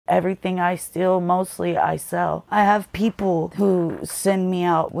Everything I steal, mostly I sell. I have people who send me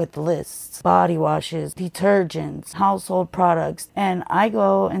out with lists, body washes, detergents, household products, and I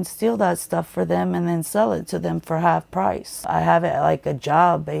go and steal that stuff for them and then sell it to them for half price. I have it like a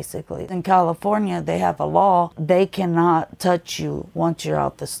job, basically. In California, they have a law. They cannot touch you once you're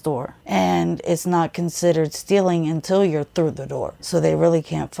out the store. And it's not considered stealing until you're through the door. So they really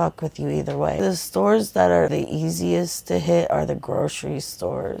can't fuck with you either way. The stores that are the easiest to hit are the grocery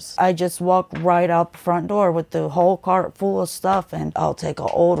stores. I just walk right out the front door with the whole cart full of stuff, and I'll take an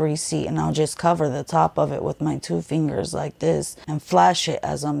old receipt and I'll just cover the top of it with my 2 fingers like this and flash it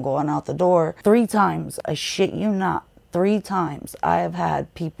as I'm going out the door. 3 times, I shit you not. 3 times I have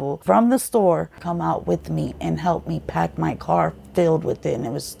had people from the store come out with me and help me pack my car filled with it, and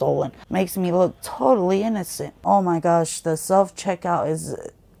it was stolen. Makes me look totally innocent. Oh my gosh, the self-checkout is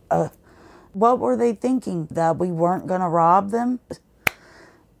what were they thinking? That we weren't gonna rob them?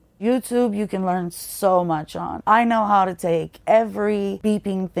 YouTube, you can learn so much on. I know how to take every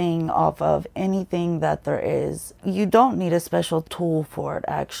beeping thing off of anything that there is. You don't need a special tool for it,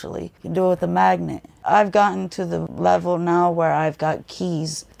 actually. You can do it with a magnet. I've gotten to the level now where I've got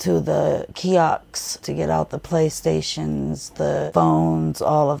keys to the kiosks to get out the PlayStations, the phones,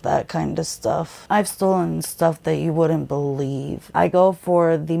 all of that kind of stuff. I've stolen stuff that you wouldn't believe. I go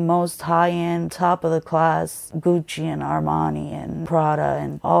for the most high-end, top-of-the-class Gucci and Armani and Prada,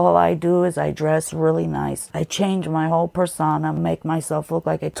 and all I do is I dress really nice. I change my whole persona, make myself look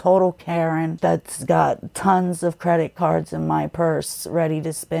like a total Karen that's got tons of credit cards in my purse ready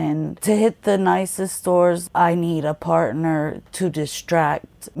to spend. To hit the nicest stores, I need a partner to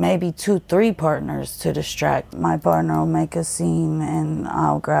distract, maybe 2-3 partners to distract. My partner will make a scene and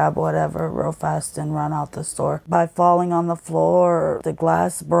I'll grab whatever real fast and run out the store. By falling on the floor, the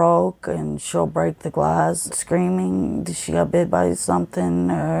glass broke and she'll break the glass, screaming she got bit by something,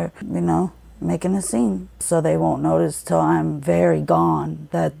 or, you know, making a scene. So they won't notice till I'm very gone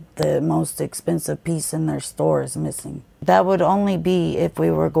that the most expensive piece in their store is missing. That would only be if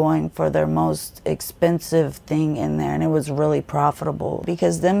we were going for their most expensive thing in there and it was really profitable.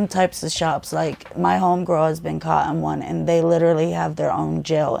 Because them types of shops, like my homegirl has been caught in one, and they literally have their own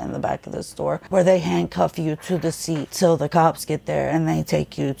jail in the back of the store where they handcuff you to the seat till the cops get there and they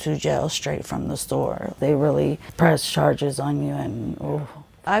take you to jail straight from the store. They really press charges on you, and ooh.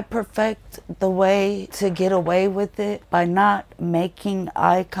 I perfect the way to get away with it by not making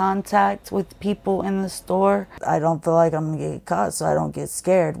eye contact with people in the store. I don't feel like I'm gonna get caught, so I don't get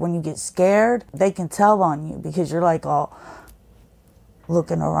scared. When you get scared, they can tell on you because you're like all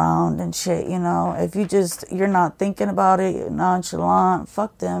looking around and shit, you know. If you're not thinking about it, you're nonchalant,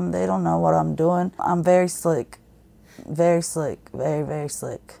 fuck them. They don't know what I'm doing. I'm very slick. Very slick. Very, very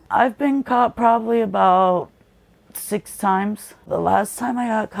slick. I've been caught probably about 6 times. The last time I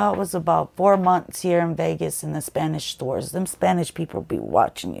got caught was about 4 months here in Vegas in the Spanish stores. Them Spanish people be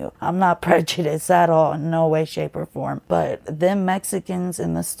watching you. I'm not prejudiced at all, in no way, shape, or form. But them Mexicans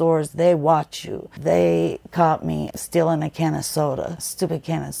in the stores, they watch you. They caught me stealing a can of soda. Stupid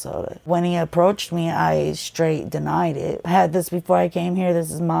can of soda. When he approached me, I straight denied it. I had this before I came here.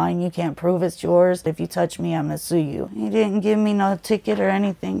 This is mine. You can't prove it's yours. If you touch me, I'm gonna sue you. He didn't give me no ticket or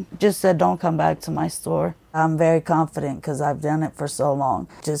anything. Just said, don't come back to my store. I'm very confident because I've done it for so long.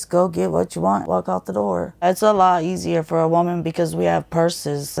 Just go get what you want, walk out the door. It's a lot easier for a woman because we have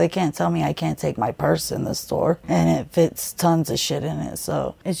purses. They can't tell me I can't take my purse in the store, and it fits tons of shit in it.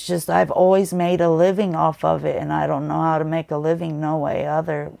 So it's just, I've always made a living off of it, and I don't know how to make a living no way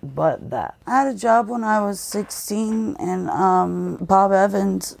other but that. I had a job when I was 16 in Bob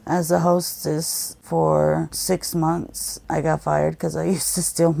Evans as a hostess for 6 months. I got fired because I used to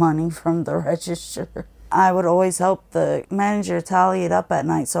steal money from the register. I would always help the manager tally it up at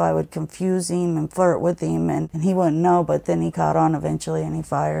night, so I would confuse him and flirt with him, and he wouldn't know, but then he caught on eventually and he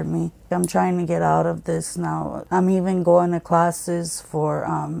fired me. I'm trying to get out of this now. I'm even going to classes for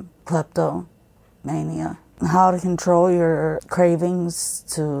kleptomania. How to control your cravings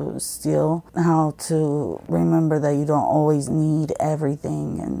to steal, how to remember that you don't always need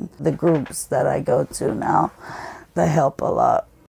everything, and the groups that I go to now, they help a lot.